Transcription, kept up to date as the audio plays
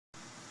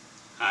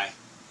Hi,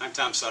 I'm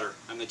Tom Sutter.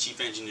 I'm the Chief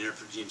Engineer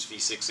for GM's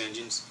V6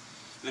 engines,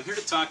 and I'm here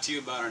to talk to you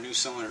about our new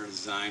cylinder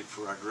design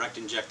for our direct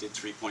injected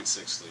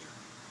 3.6 liter.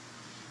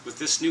 With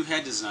this new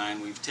head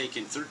design, we've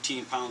taken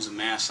 13 pounds of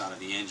mass out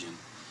of the engine,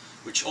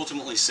 which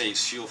ultimately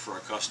saves fuel for our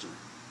customer.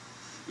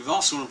 We've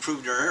also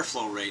improved our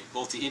airflow rate,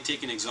 both the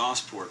intake and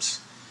exhaust ports,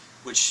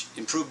 which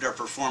improved our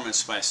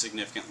performance by a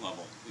significant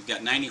level. We've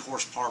got 90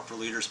 horsepower per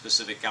liter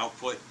specific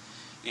output,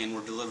 and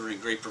we're delivering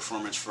great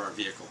performance for our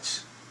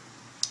vehicles.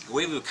 The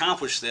way we've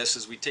accomplished this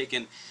is we've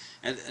taken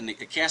a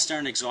cast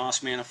iron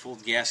exhaust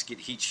manifold, gasket,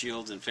 heat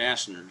shields, and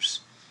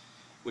fasteners,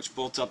 which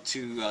bolt up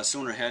to a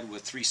cylinder head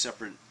with 3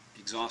 separate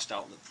exhaust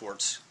outlet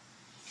ports,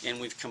 and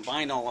we've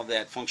combined all of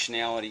that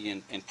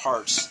functionality and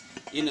parts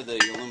into the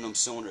aluminum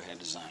cylinder head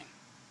design.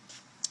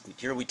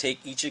 Here we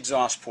take each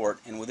exhaust port,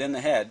 and within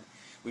the head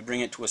we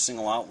bring it to a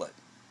single outlet,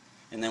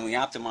 and then we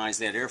optimize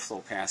that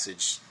airflow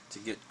passage to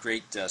get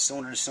great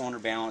cylinder-to-cylinder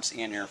balance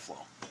and airflow.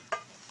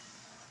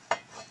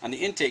 On the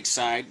intake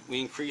side,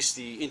 we increase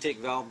the intake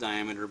valve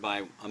diameter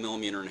by 1.5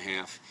 millimeters,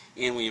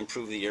 and we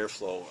improve the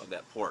airflow of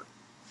that port.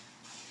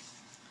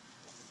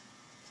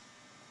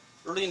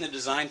 Early in the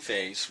design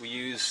phase, we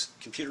use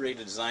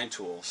computer-aided design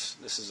tools.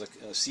 This is a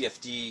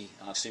CFD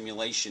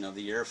simulation of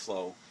the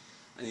airflow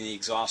in the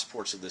exhaust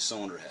ports of the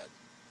cylinder head.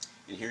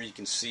 And here you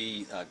can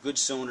see good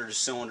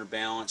cylinder-to-cylinder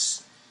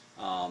balance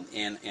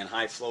and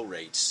high flow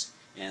rates.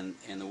 And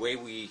the way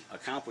we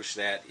accomplish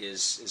that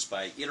is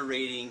by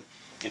iterating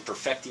and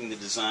perfecting the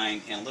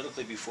design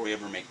analytically before we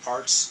ever make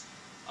parts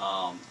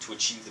to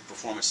achieve the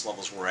performance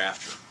levels we're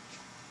after.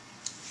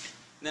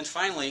 And then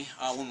finally,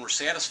 when we're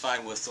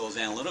satisfied with those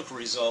analytical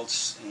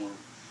results and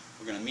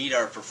we're going to meet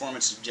our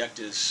performance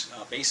objectives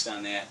based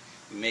on that,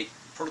 we make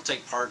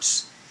prototype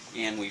parts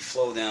and we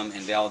flow them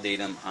and validate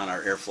them on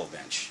our airflow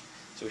bench.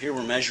 So here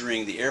we're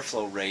measuring the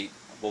airflow rate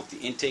of both the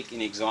intake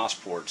and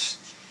exhaust ports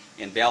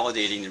and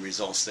validating the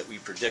results that we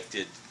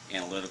predicted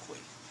analytically.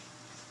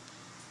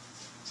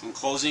 So in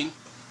closing,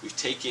 we've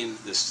taken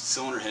this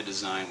cylinder head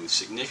design, we've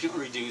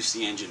significantly reduced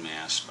the engine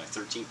mass by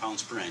 13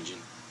 pounds per engine,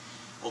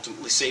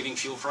 ultimately saving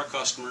fuel for our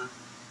customer,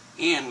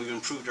 and we've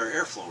improved our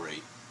airflow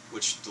rate,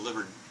 which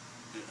delivered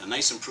a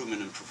nice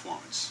improvement in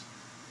performance.